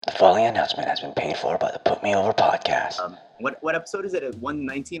following announcement has been paid for by the Put Me Over podcast. What episode is it?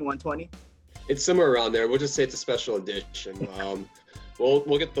 119, 120? It's somewhere around there. We'll just say it's a special edition.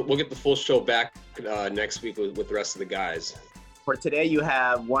 We'll get the full show back next week with the rest of the guys. For today, you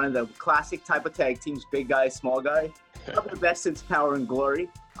have one of the classic type of tag teams: big guy, small guy. Probably the best since Power and Glory.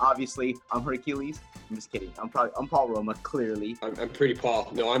 Obviously, I'm Hercules. I'm just kidding. I'm Paul Roma. Clearly, I'm pretty Paul.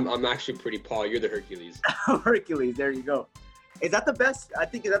 No, I'm actually pretty Paul. You're the Hercules. Hercules. There you go. Is that the best? I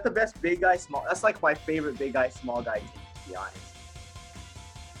think is that the best big guy, small? That's like my favorite big guy, small guy team, to be honest.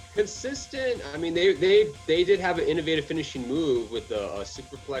 Consistent. I mean, they did have an innovative finishing move with the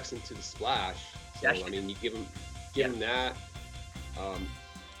superplex into the splash. So I mean, you give them that.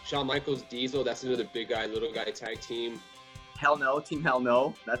 Shawn Michaels, Diesel. That's another big guy, little guy tag team. Hell no, Team Hell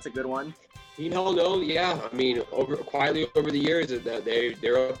No. That's a good one. Team Hell No. Yeah. I mean, quietly over the years,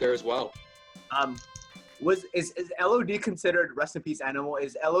 they're up there as well. Is LOD considered, rest in peace Animal,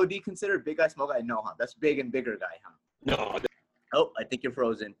 is LOD considered big guy, small guy? No, huh? That's big and bigger guy, huh? No. Oh, I think you're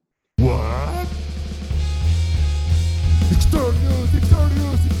frozen. What?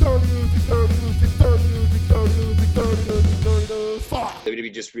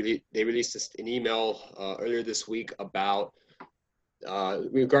 WWE just released an email earlier this week about in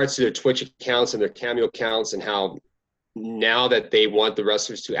regards to their Twitch accounts and their Cameo accounts, and how now that they want the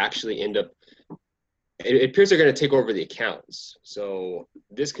wrestlers to actually end up, it appears they're going to take over the accounts. So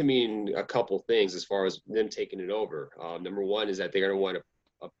this can mean a couple things as far as them taking it over. Number one is that they're going to want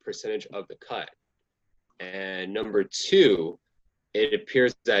a percentage of the cut. And number two, it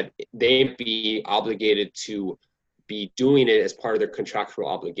appears that they may be obligated to be doing it as part of their contractual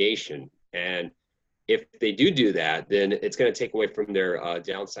obligation. And if they do that, then it's going to take away from their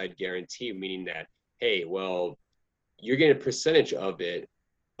downside guarantee, meaning that, hey, well, you're getting a percentage of it,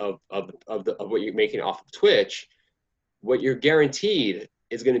 of what you're making off of Twitch. What you're guaranteed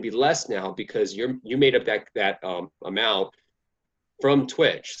is going to be less now because you made up that amount from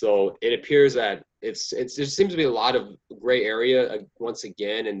Twitch. So it appears that there seems to be a lot of gray area once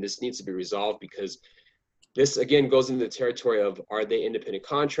again, and this needs to be resolved, because this again goes into the territory of, are they independent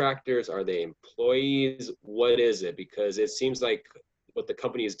contractors? Are they employees? What is it? Because it seems like what the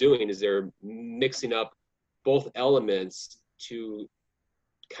company is doing is they're mixing up both elements to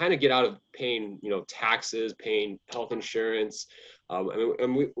kind of get out of paying, taxes, paying health insurance.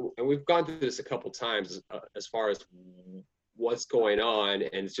 And we've gone through this a couple times as far as what's going on,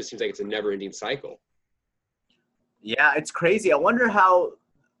 and it just seems like it's a never-ending cycle. Yeah, it's crazy. I wonder how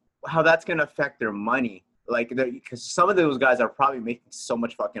that's going to affect their money. Like, because some of those guys are probably making so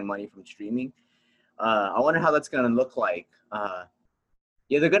much fucking money from streaming. I wonder how that's going to look like.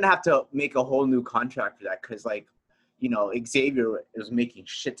 Yeah, they're going to have to make a whole new contract for that, because, like, Xavier is making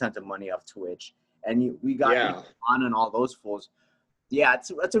shit tons of money off Twitch, and we got on and all those fools. Yeah,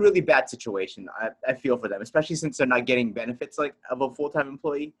 it's a really bad situation. I feel for them, especially since they're not getting benefits like of a full-time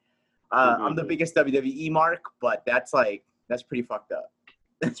employee. I'm the biggest WWE mark, but that's pretty fucked up.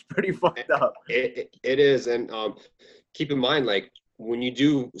 That's pretty fucked up. It is, and keep in mind, like, when you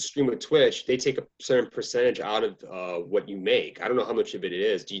do stream with Twitch, they take a certain percentage out of what you make. I don't know how much of it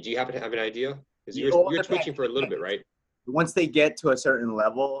is. Do you happen to have an idea? Because you're twitching for a little bit, right? Once they get to a certain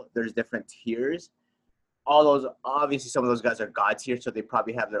level, there's different tiers. Obviously, some of those guys are God tier, so they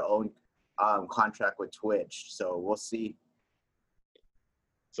probably have their own contract with Twitch. So we'll see.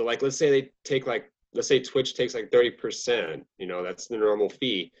 So, like, let's say Twitch takes like 30%. That's the normal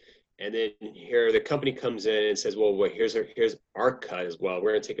fee. And then here the company comes in and says, well, here's our cut as well.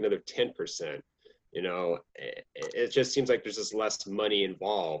 We're going to take another 10%. It just seems like there's just less money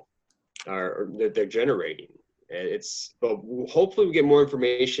involved, or that they're generating. But hopefully we get more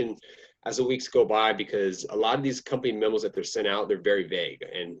information as the weeks go by, because a lot of these company memos that they're sent out, they're very vague,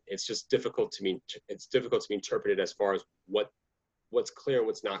 and it's just difficult to be interpreted as far as what's clear and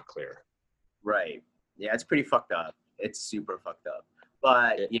what's not clear. Right. Yeah, it's pretty fucked up. It's super fucked up.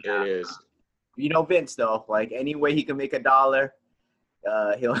 But it is. Vince, though, like, any way he can make $1,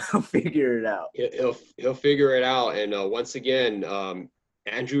 he'll figure it out. He'll figure it out. And once again,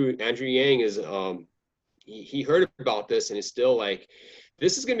 Andrew Yang is he heard about this and is still like,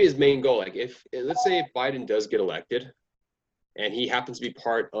 this is going to be his main goal. Like, let's say Biden does get elected, and he happens to be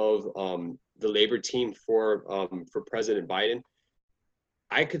part of the labor team for President Biden,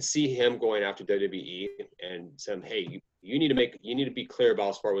 I could see him going after WWE and saying, hey, you need to be clear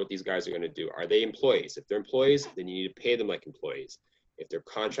about as far as what these guys are going to do. Are they employees? If they're employees, then you need to pay them like employees. If they're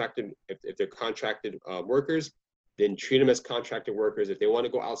contracted, workers, then treat them as contracted workers. If they want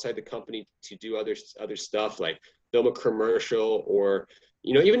to go outside the company to do other stuff, like film a commercial, or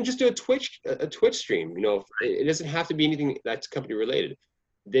even just do a Twitch stream. It doesn't have to be anything that's company related.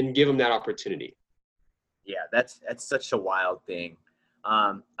 then give them that opportunity. Yeah, that's such a wild thing.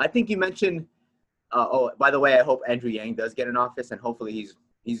 I think you mentioned. Oh, by the way, I hope Andrew Yang does get in office, and hopefully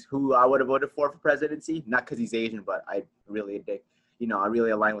he's who I would have voted for presidency. Not because he's Asian, but I really I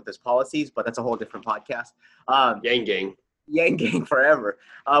really align with his policies. But that's a whole different podcast. Yang gang. Yang gang forever.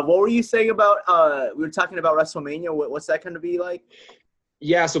 What were you saying about? We were talking about WrestleMania. What's that going to be like?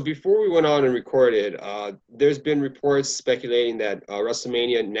 Yeah, so before we went on and recorded, there's been reports speculating that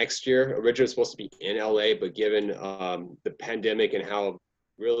WrestleMania next year, originally supposed to be in LA, but given the pandemic and how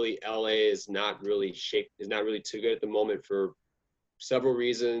really LA is not really too good at the moment for several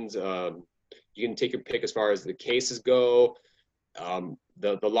reasons. You can take your pick as far as the cases go. The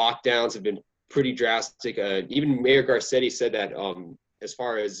lockdowns have been pretty drastic. Even Mayor Garcetti said that as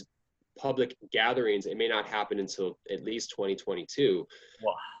far as public gatherings, it may not happen until at least 2022.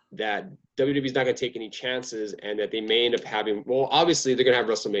 Wow. That WWE's not going to take any chances, and that they may end up having. Well, obviously they're going to have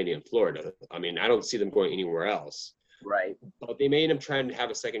WrestleMania in Florida. I mean, I don't see them going anywhere else. Right. But they may end up trying to have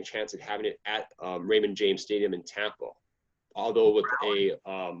a second chance at having it at Raymond James Stadium in Tampa, although with a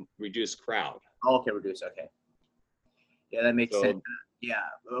reduced crowd. Oh, okay, reduced. Okay. Yeah, that makes sense. Yeah,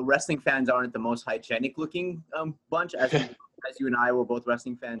 wrestling fans aren't the most hygienic looking bunch, as you and I were both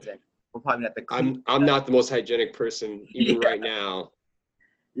wrestling fans, and we're probably not the. I'm not the most hygienic person even right now.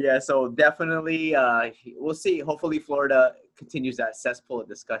 Yeah, so definitely, we'll see. Hopefully, Florida continues that cesspool of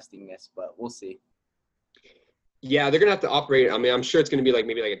disgustingness, but we'll see. Yeah, they're going to have to operate. I mean, I'm sure it's going to be like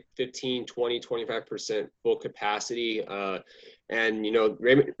maybe like a 15, 20, 25% full capacity. And,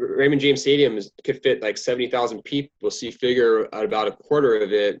 Raymond James Stadium could fit like 70,000 people. So you figure at about a quarter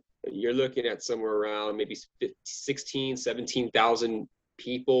of it, you're looking at somewhere around maybe 16, 17,000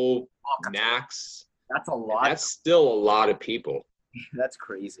 people max. That's a lot. That's still a lot of people. That's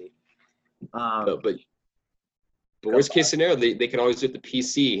crazy. But worst case scenario, they could always do it the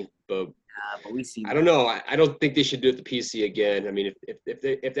PC. But we see. I don't know. I don't think they should do it the PC again. I mean,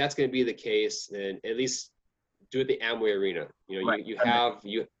 if that's going to be the case, then at least do it the Amway Arena. Right. You have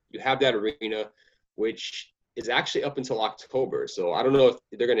that arena, which is actually up until October. So I don't know if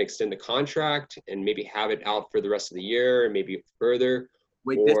they're going to extend the contract and maybe have it out for the rest of the year and maybe further.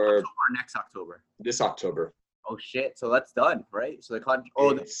 Wait, this October or next October? This October. Oh shit! So that's done, right? So they're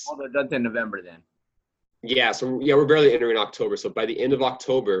done in November then. Yeah. So yeah, we're barely entering October. So by the end of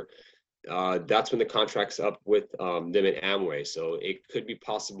October, that's when the contract's up with them at Amway. So it could be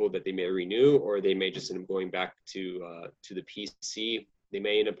possible that they may renew, or they may just end up going back to the PC. They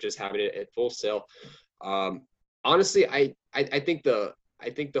may end up just having it at Full Sail. Honestly, I think the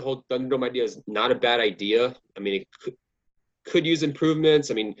whole Thunderdome idea is not a bad idea. I mean, it could use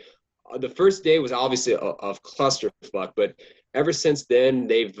improvements. I mean, the first day was obviously a clusterfuck, but ever since then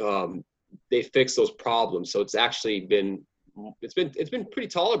they fixed those problems. So it's actually been pretty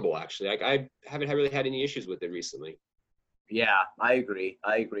tolerable, actually. Like, I haven't really had any issues with it recently. Yeah, I agree.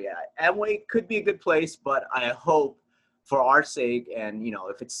 Amway could be a good place, but I hope for our sake, and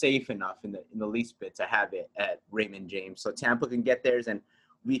if it's safe enough in the least bit, to have it at Raymond James, so Tampa can get theirs and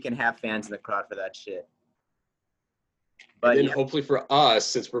we can have fans in the crowd for that shit. But and then hopefully for us,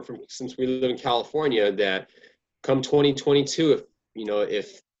 since we live in California, that come 2022,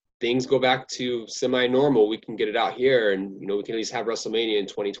 if things go back to semi-normal, we can get it out here, and we can at least have WrestleMania in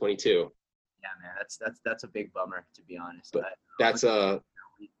 2022. Yeah, man, that's a big bummer, to be honest. But that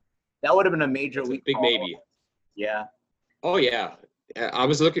would have been a major week. Big maybe. Yeah. Oh yeah, I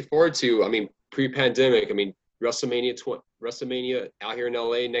was looking forward to. I mean, pre-pandemic. I mean, WrestleMania out here in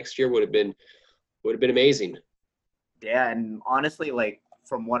LA next year would have been amazing. Yeah, and honestly, like,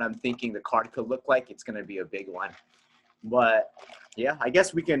 from what I'm thinking the card could look like, it's gonna be a big one. But yeah, I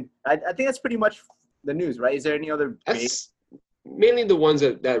guess we can. I think that's pretty much the news, right? Is there any other? That's mainly the ones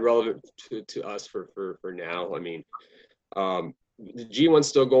that are relevant to us for now. I mean, the G1's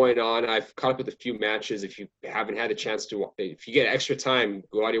still going on. I've caught up with a few matches. If you haven't had a chance to, if you get extra time,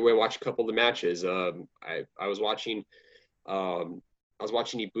 go out of your way and watch a couple of the matches. I was watching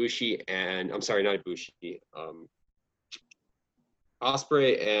Ibushi and I'm sorry, not Ibushi.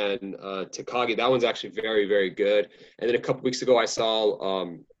 Osprey and Takagi. That one's actually very, very good. And then a couple weeks ago, I saw.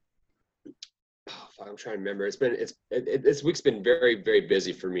 I'm trying to remember. This week's been very, very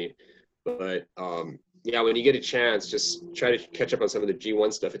busy for me, but yeah, when you get a chance, just try to catch up on some of the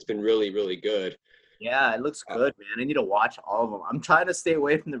G1 stuff. It's been really, really good. Yeah, it looks good, man. I need to watch all of them. I'm trying to stay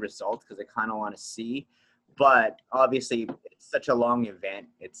away from the results because I kind of want to see, but obviously it's such a long event.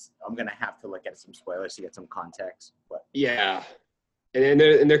 I'm gonna have to look at some spoilers to get some context. But yeah. And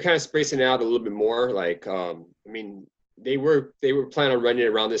they're kind of spacing out a little bit more. Like, I mean, they were planning on running it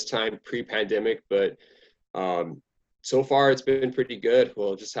around this time pre-pandemic, but So far, it's been pretty good.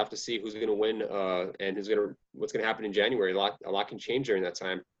 We'll just have to see who's going to win and what's going to happen in January. A lot can change during that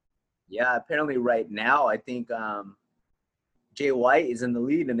time. Yeah, apparently right now, I think Jay White is in the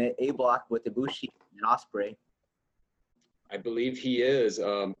lead in the A block with Ibushi and Osprey. I believe he is.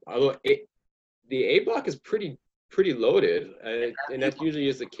 Although the A block is pretty loaded, and that usually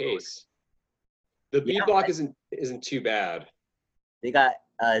is the case. The B block isn't too bad. They got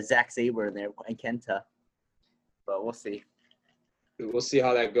Zack Sabre in there and Kenta, but we'll see. We'll see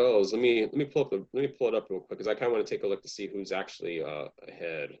how that goes. Let me pull it up real quick because I kind of want to take a look to see who's actually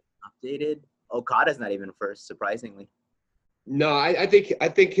ahead. Updated. Okada's not even first, surprisingly. No, I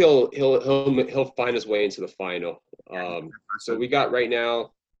think he'll find his way into the final. So we got right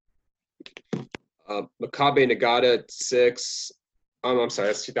now Makabe Nagata at 6. I'm sorry,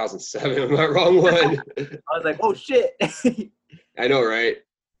 that's 2007. I'm not wrong one. I was like, oh shit. I know, right?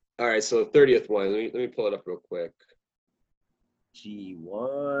 All right, so 30th one. Let me pull it up real quick.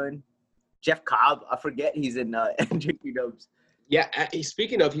 G1. Jeff Cobb. I forget he's in NJP Dubs. Yeah,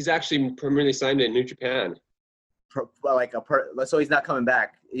 speaking of, he's actually permanently signed in New Japan. So he's not coming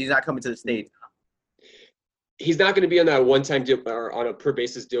back. He's not coming to the States. He's not going to be on that one-time deal or on a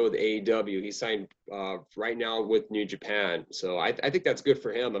per-basis deal with AEW. He's signed right now with New Japan. So I think that's good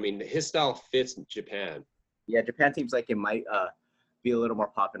for him. I mean, his style fits Japan. Yeah, Japan seems like it might be a little more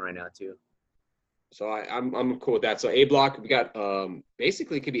popping right now too. So I'm cool with that. So A block, we got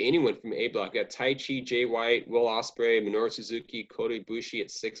basically it could be anyone from A block. We got Taichi, Jay White, Will Ospreay, Minoru Suzuki, Kota Ibushi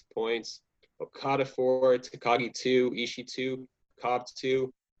at 6 points, Okada 4, Takagi 2, Ishii 2, Cobb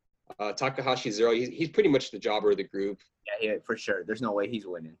 2, Takahashi 0. He's pretty much the jobber of the group. Yeah, for sure. There's no way he's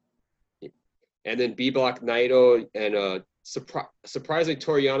winning. And then B block, Naito and surprisingly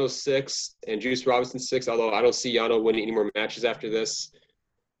Toru Yano 6 and Juice Robinson 6. Although I don't see Yano winning any more matches after this.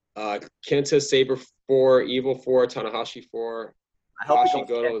 Kenta Sabre 4, Evil 4, Tanahashi 4, Hashi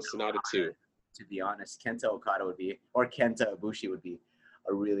Goto, Sonata 2. To be honest, Kenta Okada or Kenta Ibushi would be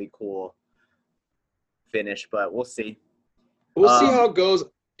a really cool finish, but we'll see. We'll see how it goes.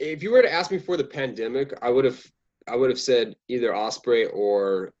 If you were to ask me for the pandemic, I would have said either Ospreay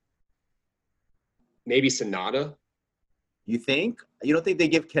or maybe Sonata. You think? You don't think they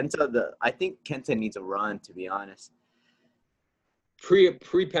give Kenta I think Kenta needs a run, to be honest.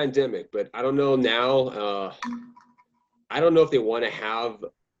 Pre-pandemic, but I don't know now. I don't know if they want to have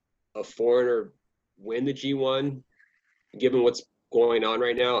a foreigner win the G1, given what's going on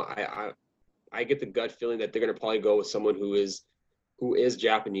right now. I get the gut feeling that they're going to probably go with someone who is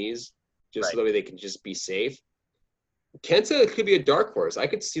Japanese, just so that way they can just be safe. Kenta could be a dark horse. I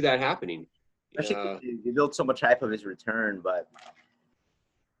could see that happening. Especially you built so much hype of his return, but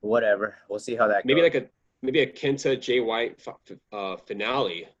whatever. We'll see how that goes. Maybe a Kenta Jay White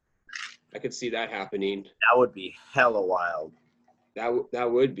finale. I could see that happening. That would be hella wild.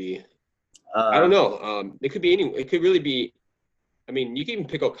 That would be. I don't know. It could be any. It could really be. I mean, you can even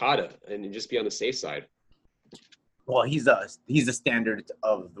pick Okada and just be on the safe side. Well, he's the standard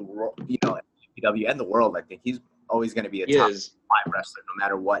of the world, PW and the world. I think he's always going to be a top 5 wrestler, no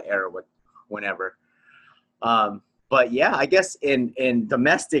matter what era, whenever. But yeah, I guess in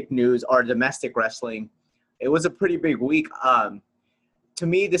domestic news or domestic wrestling, it was a pretty big week. To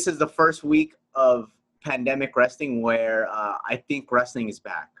me, this is the first week of pandemic wrestling where I think wrestling is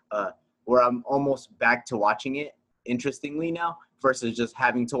back. Where I'm almost back to watching it, interestingly now, versus just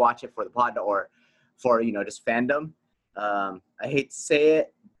having to watch it for the pod or for just fandom. I hate to say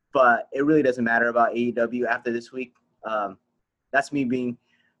it, but it really doesn't matter about AEW after this week. That's me being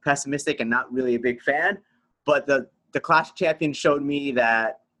pessimistic and not really a big fan. But the Clash of Champions showed me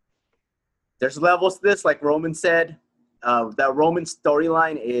that there's levels to this, like Roman said. That Roman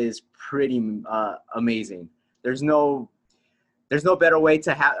storyline is pretty amazing. There's no better way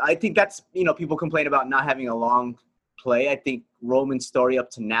to have. I think that's people complain about not having a long play. I think Roman's story up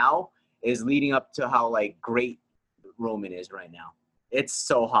to now is leading up to how great Roman is right now. It's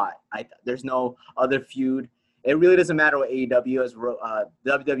so hot. There's no other feud. It really doesn't matter what AEW is.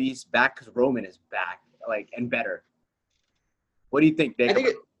 WWE's back because Roman is back, and better. What do you think,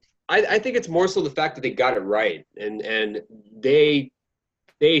 Dave? I think it's more so the fact that they got it right, and they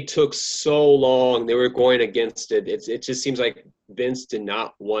took so long. They were going against it. It just seems like Vince did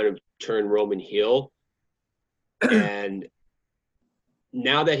not want to turn Roman heel, and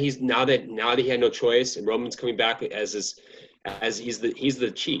now that he had no choice, and Roman's coming back as he's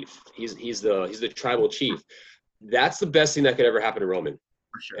the chief. He's the tribal chief. That's the best thing that could ever happen to Roman.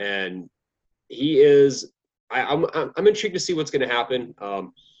 For sure. And he is. I'm intrigued to see what's going to happen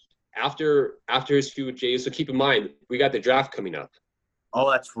after his feud with Jey. So keep in mind, we got the draft coming up. Oh,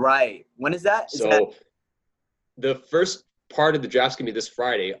 that's right. When is that? the first part of the draft's gonna be this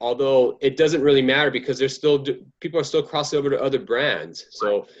Friday. Although it doesn't really matter because people are still crossing over to other brands.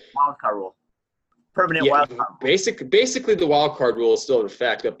 So Wild card rule. Permanent yeah, wild card rule. basically the wild card rule is still in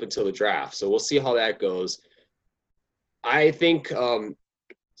effect up until the draft. So we'll see how that goes. I think. So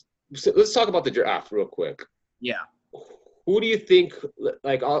let's talk about the draft real quick. Yeah. Who do you think?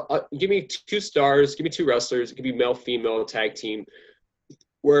 Like, give me 2 stars. Give me 2 wrestlers. It could be male, female, tag team,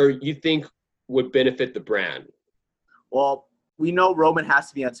 where you think would benefit the brand. Well, we know Roman has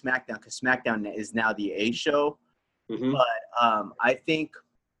to be on SmackDown because SmackDown is now the A show. Mm-hmm. But I think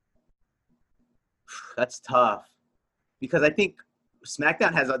that's tough because I think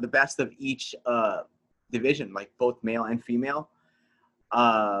SmackDown has the best of each division, like both male and female.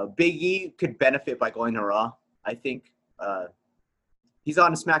 Big E could benefit by going to Raw. I think he's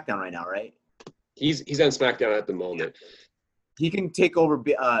on SmackDown right now, right? He's on SmackDown at the moment. He can take over.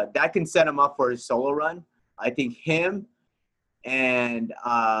 That can set him up for his solo run. I think him and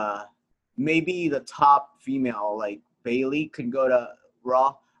maybe the top female like Bailey can go to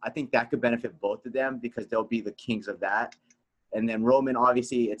Raw. I think that could benefit both of them because they'll be the kings of that. And then Roman,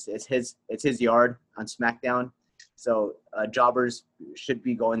 obviously, it's his yard on SmackDown. So jobbers should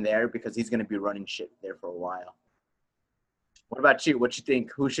be going there because he's going to be running shit there for a while. What about you? What you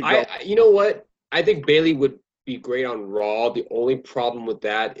think? Who should go? You know what? I think Bailey would be great on Raw. The only problem with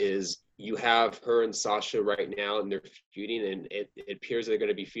that is you have her and Sasha right now, and they're feuding, and it appears they're going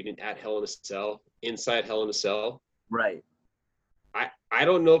to be feuding at Hell in a Cell, inside Hell in a Cell. Right. I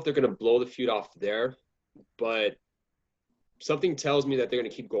don't know if they're going to blow the feud off there, but something tells me that they're going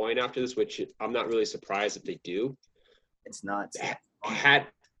to keep going after this, which I'm not really surprised if they do. It's not. Had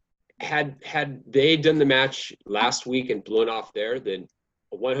they done the match last week and blown off there, then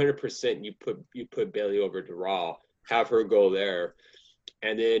 100% you put Bailey over to Raw, have her go there,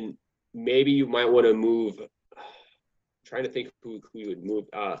 and then maybe you might want to move. I'm trying to think who you would move.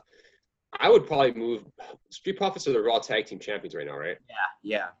 I would probably move. Street Profits are the Raw Tag Team Champions right now, right?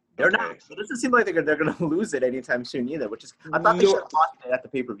 Yeah. They're not. It doesn't seem like they're going to lose it anytime soon either. Which is, I thought they should have lost it at the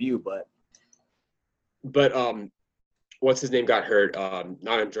pay-per-view, but what's his name got hurt?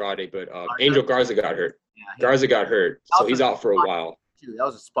 Not Andrade, but Angel Garza got hurt. Yeah, Garza got hurt, so he's out for a while. That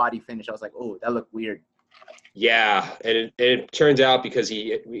was a spotty finish. I was like, oh, that looked weird. Yeah, and it turns out because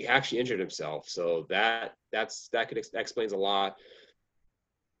he actually injured himself, so that explains a lot.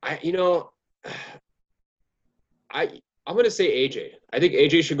 I'm gonna say AJ. I think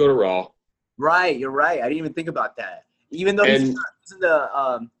AJ should go to Raw. Right, you're right. I didn't even think about that. Even though he's in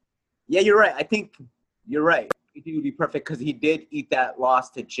the yeah, you're right. I think you're right. He would be perfect because he did eat that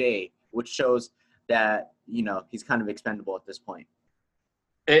loss to Jay, which shows that he's kind of expendable at this point.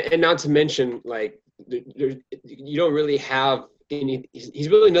 And not to mention, like, you don't really have any. He's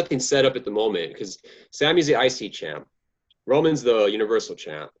really nothing set up at the moment because Sammy's the IC champ, Roman's the Universal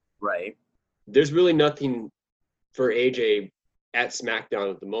champ. Right. There's really nothing for AJ at SmackDown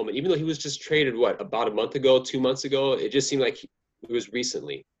at the moment, even though he was just traded about a month ago, 2 months ago. It just seemed like it was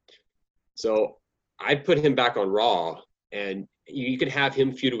recently. So I'd put him back on Raw, and you could have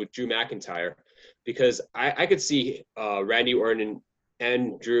him feud with Drew McIntyre because I could see Randy Orton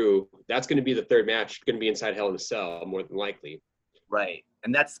and Drew. That's going to be the third match, going to be inside Hell in a Cell more than likely. Right.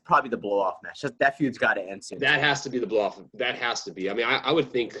 And that's probably the blow-off match. That feud's got to end soon. That has to be the blow-off. That has to be. I mean, I would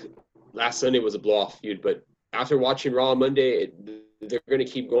think last Sunday was a blow-off feud, but after watching Raw on Monday, they're going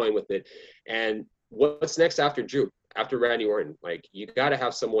to keep going with it. And what's next after Drew? After Randy Orton? Like, you got to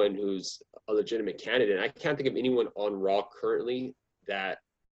have someone who's a legitimate candidate. And I can't think of anyone on Raw currently that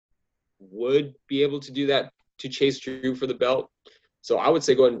would be able to do that, to chase Drew for the belt. So I would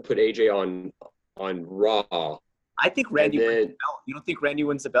say go ahead and put AJ on Raw. I think Randy wins the belt. You don't think Randy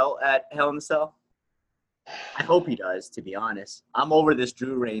wins the belt at Hell in a Cell? I hope he does, to be honest. I'm over this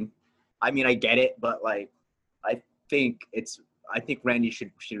Drew reign. I mean, I get it, but like, I think Randy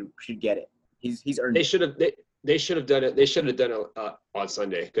should get it. He's earned it. They should have done it. They should have done it on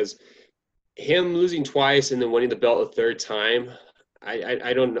Sunday because him losing twice and then winning the belt a third time.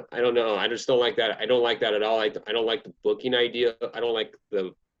 I don't know. I just don't like that. I don't like that at all. I don't like the booking idea. I don't like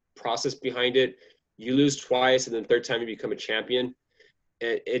the process behind it. You lose twice and then third time you become a champion.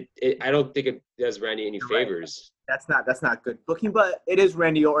 I don't think it does Randy any favors. Right. That's not good booking, but it is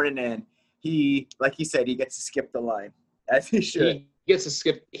Randy Orton, and he, like he said, he gets to skip the line as he should. He gets to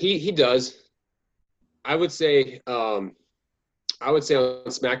skip. He does. I would say on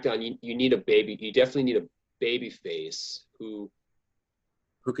SmackDown you need a baby. You definitely need a baby face who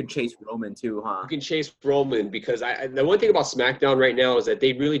can chase Roman too, huh? Who can chase Roman, because the one thing about SmackDown right now is that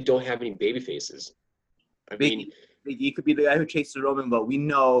they really don't have any baby faces. Big E could be the guy who chases Roman, but we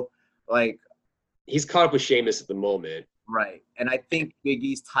know, like, he's caught up with Sheamus at the moment. Right. And I think Big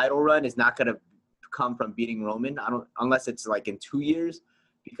E's title run is not gonna come from beating Roman. I don't unless it's like in 2 years,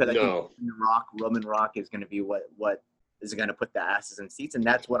 because I think Roman Rock is gonna be what is gonna put the asses in seats, and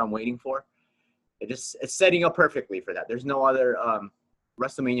that's what I'm waiting for. It's setting up perfectly for that. There's no other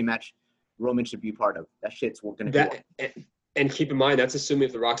WrestleMania match Roman should be part of. That shit's gonna be. And keep in mind, that's assuming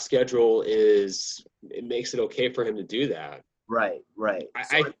if the Rock's schedule it makes it okay for him to do that. Right.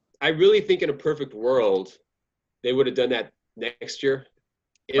 I really think in a perfect world, they would have done that next year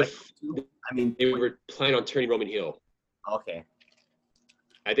if they were planning on turning Roman heel. Okay.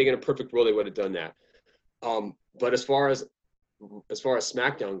 I think in a perfect world, they would have done that. But as far as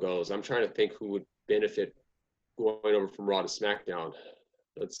SmackDown goes, I'm trying to think who would benefit going over from Raw to SmackDown.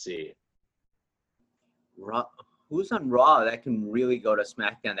 Let's see. Raw. Who's on Raw that can really go to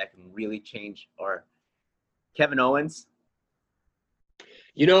SmackDown that can really change? Or Kevin Owens?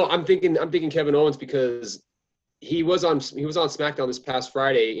 I'm thinking Kevin Owens because he was on SmackDown this past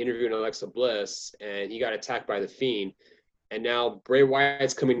Friday interviewing Alexa Bliss, and he got attacked by the Fiend. And now Bray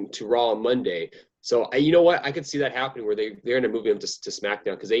Wyatt's coming to Raw on Monday. So you know what? I could see that happening where they're going to move him to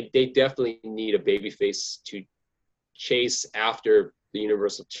SmackDown because they definitely need a babyface to chase after the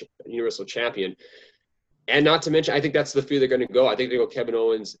Universal Champion. And not to mention, I think that's the few they're going to go. I think they go Kevin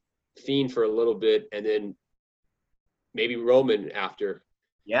Owens, Fiend for a little bit, and then maybe Roman after.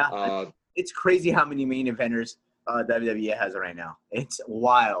 Yeah, it's crazy how many main eventers WWE has right now. It's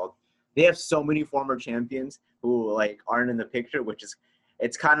wild. They have so many former champions who aren't in the picture,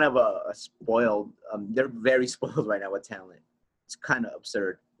 it's kind of a spoiled. They're very spoiled right now with talent. It's kind of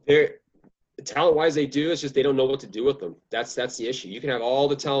absurd. Talent-wise, they do. It's just they don't know what to do with them. That's the issue. You can have all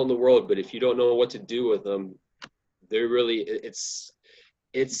the talent in the world, but if you don't know what to do with them, they're really it's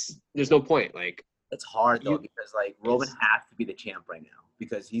there's no point. It's hard though because Roman has to be the champ right now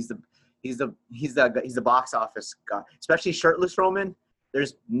because he's the box office guy, especially shirtless Roman.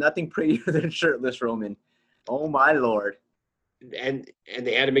 There's nothing prettier than shirtless Roman. Oh my Lord. And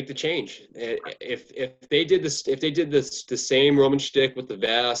they had to make the change. If they did the same Roman shtick with the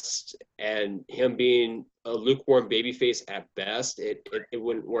vest and him being a lukewarm babyface at best, it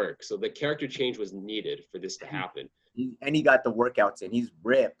wouldn't work. So the character change was needed for this to happen. And he got the workouts in. He's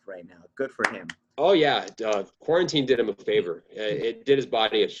ripped right now. Good for him. Oh yeah, quarantine did him a favor. It did his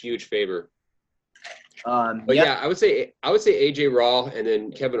body a huge favor. But yeah, I would say AJ Raw and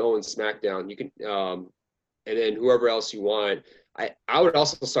then Kevin Owens SmackDown. You can and then whoever else you want. I would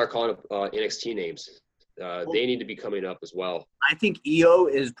also start calling up NXT names. They need to be coming up as well. I think Io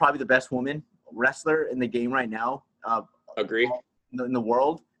is probably the best woman wrestler in the game right now. Agree. In the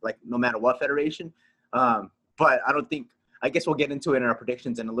world, no matter what federation. But I guess we'll get into it in our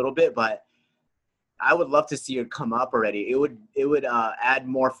predictions in a little bit, but I would love to see her come up already. It would add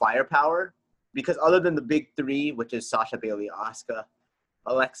more firepower because other than the big three, which is Sasha, Bayley, Asuka,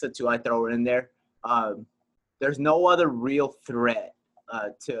 Alexa too, I throw her in there. There's no other real threat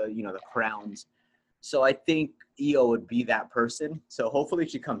to the crowns. So I think Io would be that person. So hopefully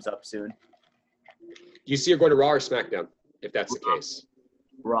she comes up soon. Do you see her going to Raw or SmackDown if that's the case?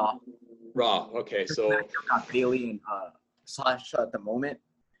 Raw. Okay, so SmackDown got Bayley and Sasha at the moment.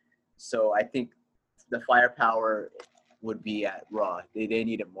 So I think the firepower would be at Raw. They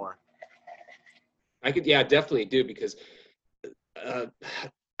need it more. I could, definitely do because I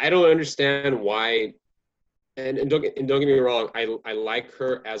don't understand why. And don't get me wrong, I like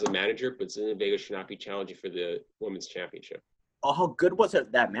her as a manager, but Zelina Vega should not be challenging for the women's championship. Oh, how good was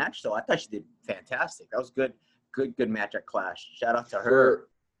that match though? I thought she did fantastic. That was good match at Clash. Shout out to her.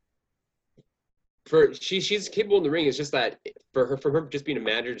 She's capable in the ring. It's just that for her just being a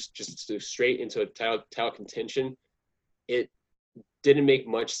manager, just to straight into a title contention, it didn't make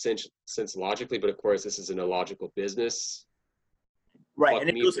much sense logically. But of course, this is an illogical business. Right, Fuck and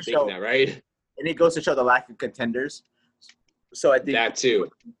it me goes for to thinking show that, right? And it goes to show the lack of contenders. So I think that too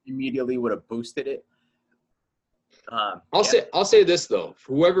immediately would have boosted it. I'll say this though: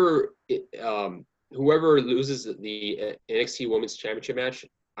 whoever loses the NXT Women's Championship match,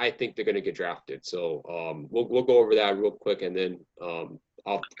 I think they're going to get drafted. So we'll go over that real quick, and then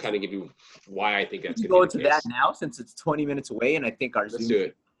I'll kind of give you why I think that's going to be the case. That now since it's 20 minutes away, and I think our Let's Zoom do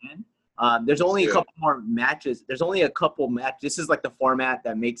it. there's only a couple more matches. There's only a couple matches. This is the format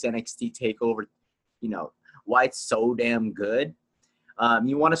that makes NXT TakeOver, why it's so damn good.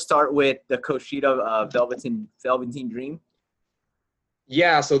 You want to start with the Kushida Velveteen Dream?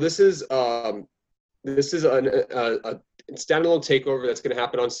 Yeah. So this is a standalone takeover that's going to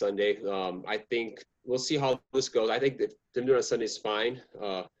happen on Sunday. I think we'll see how this goes. I think that them doing on Sunday is fine.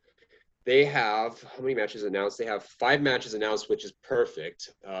 They have how many matches announced? They have 5 matches announced, which is perfect.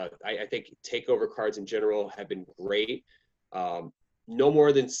 I think takeover cards in general have been great. No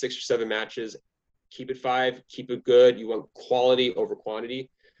more than 6 or 7 matches. Keep it 5. Keep it good. You want quality over quantity.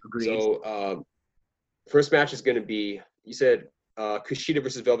 Agreed. So first match is going to be, you said Kushida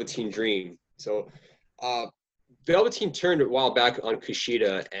versus Velveteen Dream. So Velveteen turned a while back on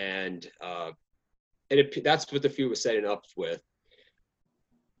Kushida, and that's what the feud was setting up with.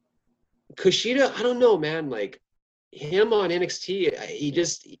 Kushida, I don't know, man. Like him on NXT,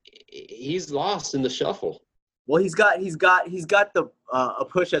 he's lost in the shuffle. Well, he's got the a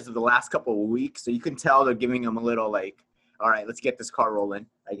push as of the last couple of weeks, so you can tell they're giving him a little like, all right, let's get this car rolling,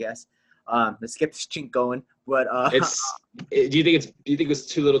 I guess. Let's get this chink going. But do you think it's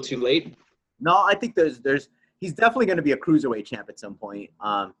too little, too late? no, I think there's he's definitely going to be a cruiserweight champ at some point.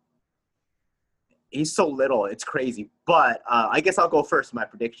 He's so little, it's crazy. But I guess I'll go first. My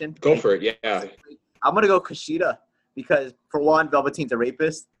prediction. Go for it. Yeah. I'm gonna go Kushida because for one, Velveteen's a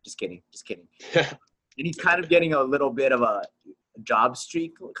rapist. Just kidding. And he's kind of getting a little bit of a job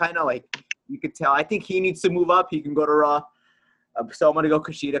streak, kind of like you could tell. I think he needs to move up. He can go to Raw. So I'm gonna go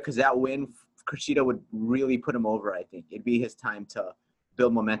Kushida because that win, Kushida would really put him over. I think it'd be his time to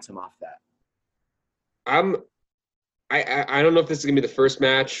build momentum off that. I don't know if this is gonna be the first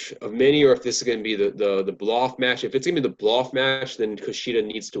match of many, or if this is gonna be the blow-off match. If it's gonna be the blow-off match, then Kushida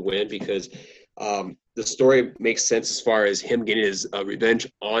needs to win because the story makes sense as far as him getting his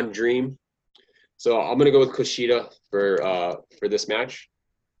revenge on Dream. So I'm gonna go with Kushida for this match.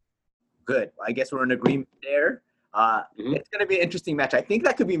 Good. I guess we're in agreement there. It's gonna be an interesting match. I think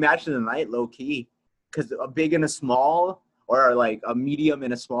that could be match of the night, low key, because a big and a small, or like a medium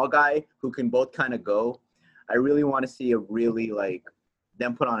and a small guy who can both kind of go. I really want to see a really like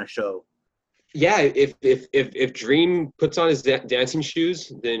them put on a show. Yeah, if Dream puts on his dancing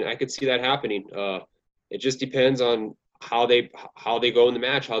shoes, then I could see that happening. It just depends on how they go in the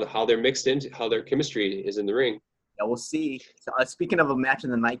match, how they're mixed into, how their chemistry is in the ring. Yeah, we'll see. So, speaking of a match in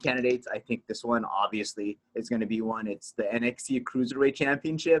the night candidates, I think this one obviously is going to be one. It's the NXT Cruiserweight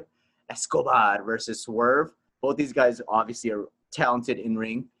Championship, Escobar versus Swerve. Both these guys obviously are talented in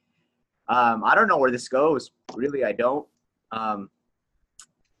ring. I don't know where this goes. Really, I don't.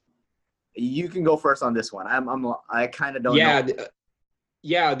 You can go first on this one. I kind of don't know.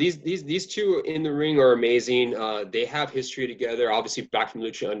 Yeah, these two in the ring are amazing. They have history together, obviously back from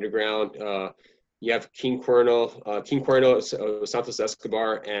Lucha Underground. You have King Cuerno, Santos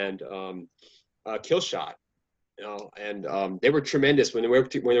Escobar, and Killshot. You know, and they were tremendous when they were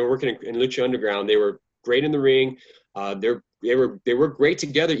working in Lucha Underground. They were great in the ring. They were great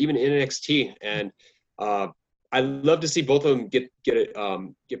together, even in NXT. And I'd love to see both of them get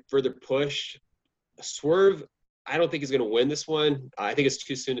further pushed. Swerve, I don't think he's going to win this one. I think it's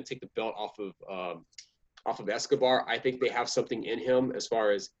too soon to take the belt off of Escobar. I think they have something in him as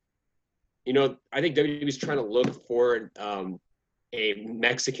far as, you know, I think WWE's trying to look for a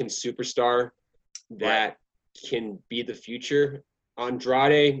Mexican superstar that can be the future.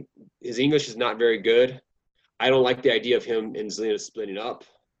 Andrade, his English is not very good. I don't like the idea of him and Zelina splitting up.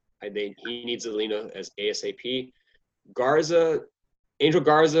 I think he needs Zelina as ASAP. Angel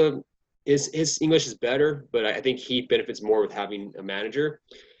Garza, his English is better, but I think he benefits more with having a manager.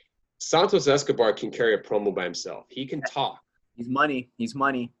 Santos Escobar can carry a promo by himself. He can talk. He's money. He's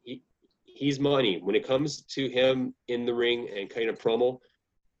money. He's money. When it comes to him in the ring and cutting a promo,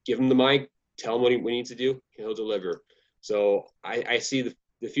 give him the mic, tell him what he needs to do, and he'll deliver. So I see the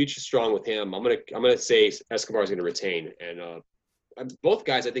future strong with him. I'm gonna say Escobar is gonna retain, and I think both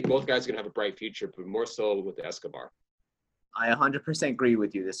guys are gonna have a bright future, but more so with Escobar. I 100% agree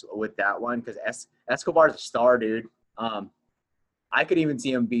with you with that one because Escobar's a star, dude. I could even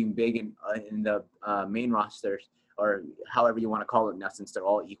see him being big in the main rosters, or however you want to call it now, since they're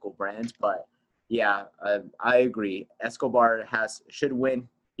all equal brands. But yeah, I agree. Escobar should win.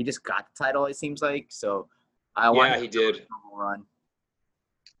 He just got the title, it seems like. So he did. Run.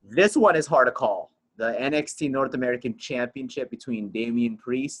 This one is hard to call. The NXT North American Championship between Damian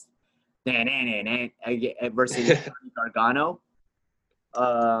Priest versus Gargano.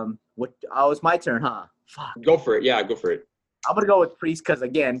 It's my turn, huh? Fuck. Go for it. Yeah, go for it. I'm gonna go with Priest because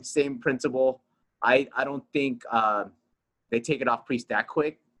again, same principle. I don't think they take it off Priest that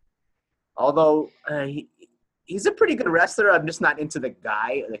quick. Although he's a pretty good wrestler. I'm just not into the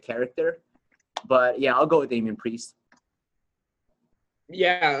character. But yeah, I'll go with Damian Priest.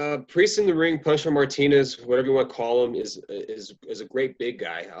 Yeah, Priest in the ring, Puncher Martinez, whatever you want to call him, is a great big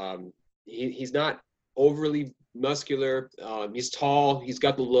guy. He's not overly muscular. He's tall. He's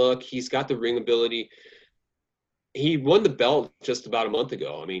got the look. He's got the ring ability. He won the belt just about a month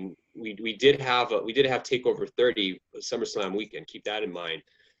ago. I mean, we did have Takeover 30 SummerSlam weekend. Keep that in mind.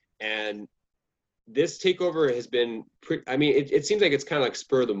 And this takeover has been it seems like it's kind of like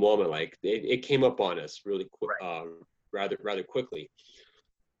spur of the moment. Like it came up on us really quick, rather quickly.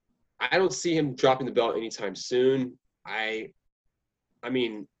 I don't see him dropping the belt anytime soon. I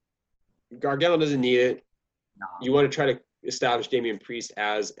mean, Gargano doesn't need it. No. You want to try to establish Damian Priest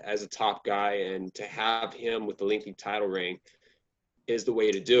as a top guy, and to have him with the lengthy title reign is the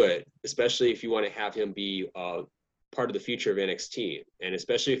way to do it, especially if you want to have him be part of the future of NXT. And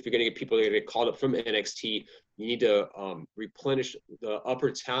especially if you're going to get people that are going to get called up from NXT, you need to replenish the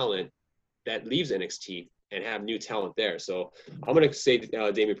upper talent that leaves NXT and have new talent there. So I'm going to say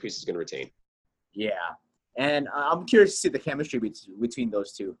Damian Priest is going to retain. Yeah. And I'm curious to see the chemistry between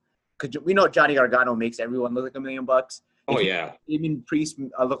those two. Because we know Johnny Gargano makes everyone look like $1 million. Oh, yeah. Even Priest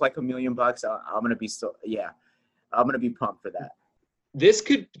look like $1 million. I'm going to be I'm going to be pumped for that. This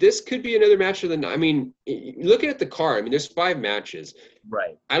could be another match of the night. I mean, looking at the card, I mean, there's 5 matches.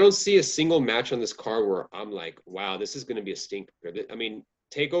 Right. I don't see a single match on this card where I'm like, wow, this is going to be a stinker. I mean,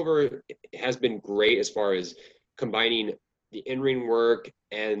 Takeover has been great as far as combining the in-ring work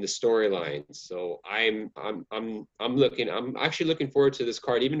and the storylines. So I'm actually looking forward to this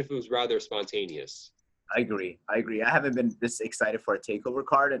card, even if it was rather spontaneous. I agree. I haven't been this excited for a Takeover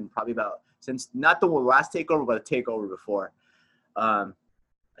card and probably since not the last Takeover, but a Takeover before.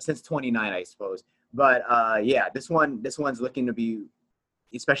 Since 29, I suppose. But yeah, this one's looking to be,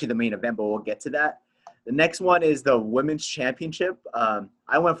 especially the main event, but we'll get to that. The next one is the Women's Championship.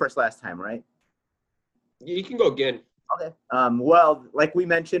 I went first last time, right? You can go again. Okay. Well, like we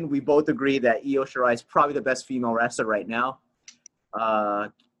mentioned, we both agree that Io Shirai is probably the best female wrestler right now.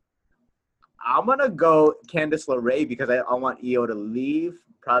 I'm gonna go Candice LeRae because I want Io to leave.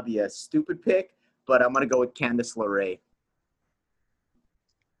 Probably a stupid pick, but I'm gonna go with Candice LeRae.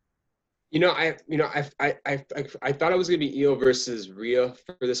 I thought it was going to be Io versus Rhea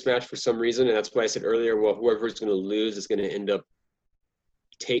for this match for some reason, and that's why I said earlier, well, whoever's going to lose is going to end up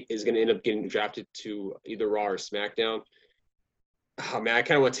getting drafted to either Raw or SmackDown. Oh man, I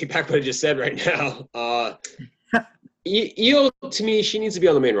kind of want to take back what I just said right now. Io, to me, she needs to be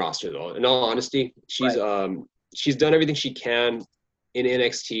on the main roster though. In all honesty, she's done everything she can in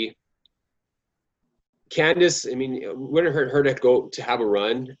NXT. Candice, I mean, wouldn't hurt her to go to have a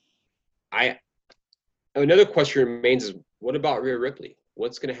run. Another question remains is, what about Rhea Ripley?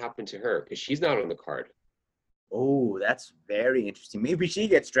 What's going to happen to her? Because she's not on the card. Oh, that's very interesting. Maybe she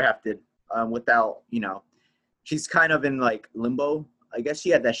gets drafted without, she's kind of in like limbo. I guess she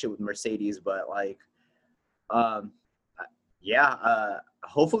had that shit with Mercedes, but like,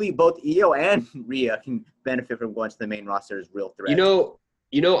 hopefully both Io and Rhea can benefit from going to the main roster as real threats.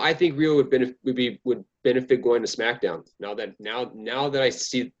 I think Rhea would benefit going to SmackDown. Now that I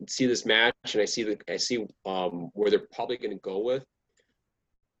see this match and I see where they're probably going to go with,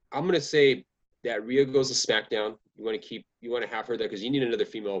 I'm going to say that Rhea goes to SmackDown. You want to have her there because you need another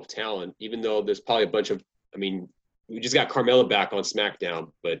female talent. Even though there's probably a bunch of, I mean, we just got Carmella back on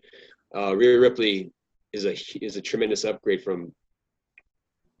SmackDown, but Rhea Ripley is a tremendous upgrade from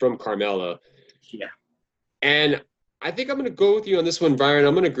Carmella. Yeah, and I think I'm going to go with you on this one, Byron.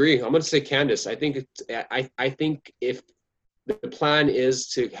 I'm going to agree. I'm going to say Candice. I think if the plan is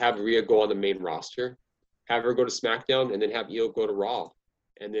to have Rhea go on the main roster, have her go to SmackDown, and then have Io go to Raw,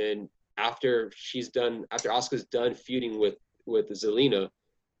 and then after Asuka's done feuding with Zelina,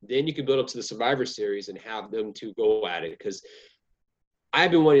 then you can build up to the Survivor Series and have them two go at it. Because I've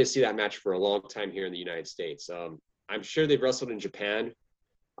been wanting to see that match for a long time here in the United States. I'm sure they've wrestled in Japan.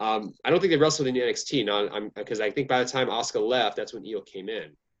 I don't think they wrestled in NXT because I think by the time Asuka left, that's when Io came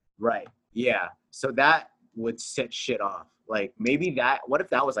in. Right. Yeah. So that would set shit off. Like maybe what if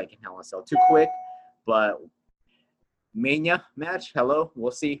that was like in Hell in a Cell? Too quick, but Mania match. Hello,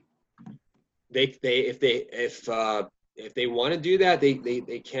 we'll see. If they want to do that,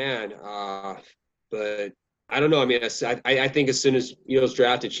 they can. But I don't know. I mean, I think as soon as Io's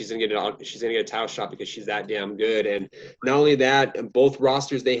drafted, she's gonna get a title shot because she's that damn good. And not only that, both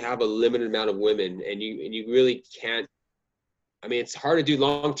rosters they have a limited amount of women, and you really can't. I mean, it's hard to do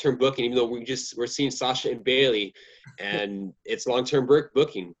long-term booking, even though we're seeing Sasha and Bayley, and it's long-term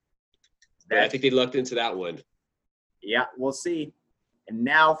booking. But I think they lucked into that one. Yeah, we'll see. And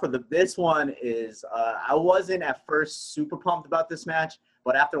now for this one is I wasn't at first super pumped about this match,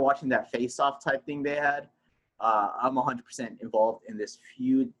 but after watching that face-off type thing they had. I'm 100% involved in this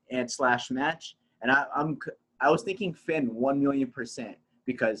feud and / match, and I was thinking Finn 1,000,000%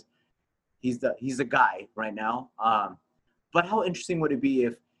 because he's the guy right now. But how interesting would it be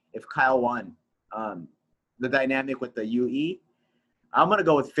if Kyle won? The dynamic with the UE, I'm gonna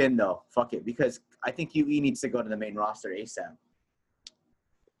go with Finn though. Fuck it, because I think UE needs to go to the main roster ASAP.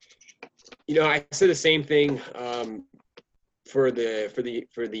 I said the same thing for the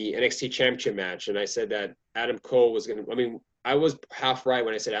NXT Championship match, and I said that Adam Cole was gonna. I mean, I was half right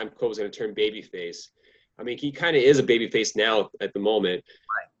when I said Adam Cole was gonna turn babyface. I mean, he kind of is a babyface now at the moment.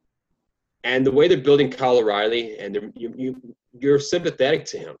 Right. And the way they're building Kyle O'Reilly, and you're sympathetic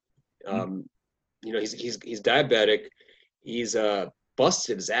to him. He's diabetic. He's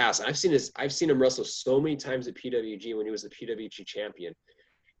busted his ass. I've seen him wrestle so many times at PWG when he was the PWG champion,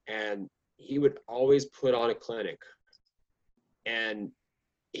 and he would always put on a clinic. And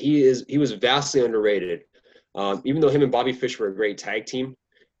he was vastly underrated. Even though him and Bobby Fish were a great tag team,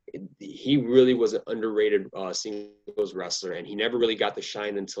 he really was an underrated singles wrestler, and he never really got the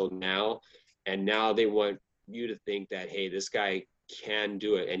shine until now. And now they want you to think that, hey, this guy can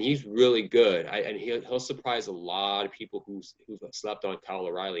do it, and he's really good. And he'll surprise a lot of people who've slept on Kyle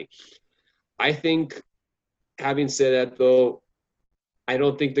O'Reilly. I think, having said that, though, I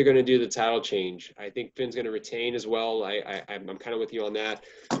don't think they're going to do the title change. I think Finn's going to retain as well. I'm kind of with you on that.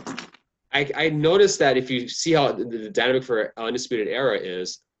 I noticed that if you see how the dynamic for Undisputed Era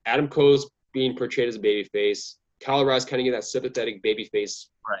is, Adam Cole's being portrayed as a babyface. Kyle O'Reilly's kind of getting that sympathetic babyface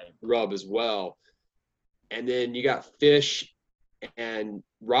rub as well. And then you got Fish and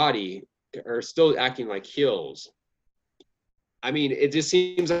Roddy are still acting like heels. I mean, it just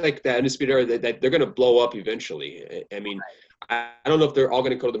seems like that Undisputed Era that they're going to blow up eventually. I mean, I don't know if they're all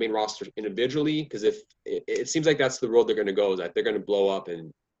going to go to the main roster individually, because if it seems like that's the road they're going to go, is that they're going to blow up,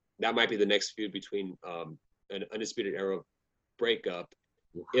 and that might be the next feud between an Undisputed Era breakup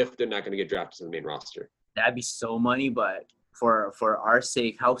if they're not going to get drafted to the main roster. That'd be so money, but for our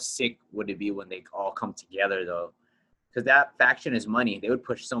sake, how sick would it be when they all come together though? Because that faction is money. They would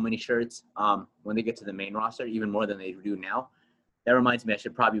push so many shirts when they get to the main roster, even more than they do now. That reminds me, I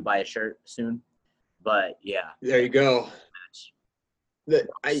should probably buy a shirt soon. But yeah. There you go.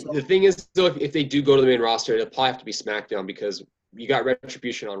 The thing is, though, if they do go to the main roster, it'll probably have to be SmackDown, because you got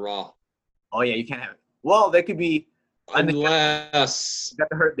Retribution on Raw. Oh yeah, you can't have it. Well, they could be unless you got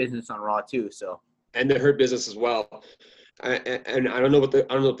the Hurt Business on Raw too, so. And the Hurt Business as well. And I don't know what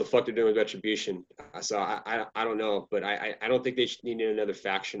the fuck they're doing with Retribution. So I don't know, but I don't think they should need another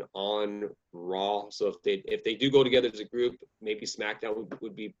faction on Raw. So if they do go together as a group, maybe SmackDown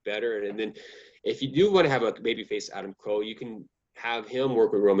would be better. And then if you do want to have a babyface Adam Cole, you can have him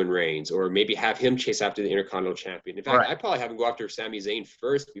work with Roman Reigns, or maybe have him chase after the Intercontinental Champion. In fact, I'd probably have him go after Sami Zayn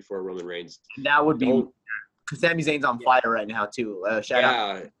first before Roman Reigns. That would be, because Sami Zayn's on fire right now too. Shout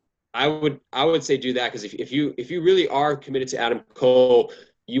out. I would say do that, because if you really are committed to Adam Cole,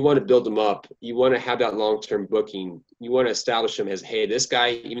 you want to build him up. You want to have that long-term booking. You want to establish him as, hey, this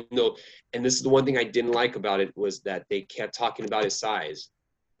guy, even though, and this is the one thing I didn't like about it, was that they kept talking about his size.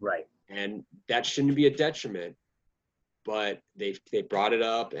 Right. And that shouldn't be a detriment. But they brought it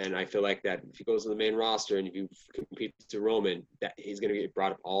up, and I feel like that if he goes to the main roster and if you compete to Roman, that he's going to get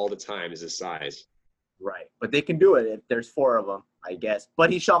brought up all the time as his size. Right. But they can do it if there's 4 of them, I guess.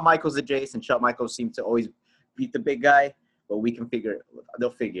 But he's Shawn Michaels adjacent. Shawn Michaels seems to always beat the big guy, but they'll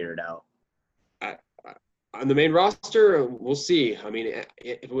figure it out. On the main roster, we'll see. I mean,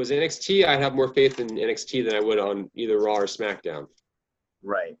 if it was NXT, I'd have more faith in NXT than I would on either Raw or SmackDown.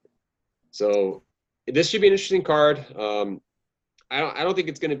 Right. So this should be an interesting card. I don't think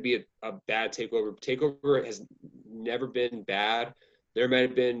it's going to be a bad takeover. Takeover has never been bad. There might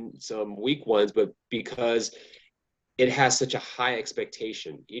have been some weak ones, but because it has such a high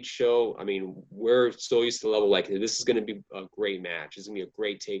expectation. Each show, I mean, we're so used to the level like this is going to be a great match. It's going to be a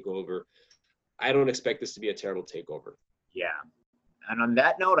great takeover. I don't expect this to be a terrible takeover. Yeah. And on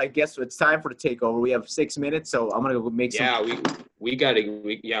that note, I guess it's time for the takeover. We have 6 minutes, so I'm gonna go make some. Yeah, we gotta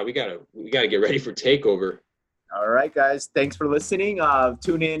get ready for takeover. All right, guys. Thanks for listening.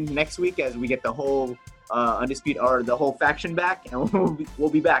 Tune in next week as we get the whole Undisputed or the whole faction back, and we'll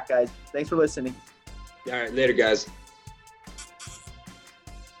be back, guys. Thanks for listening. All right, later, guys.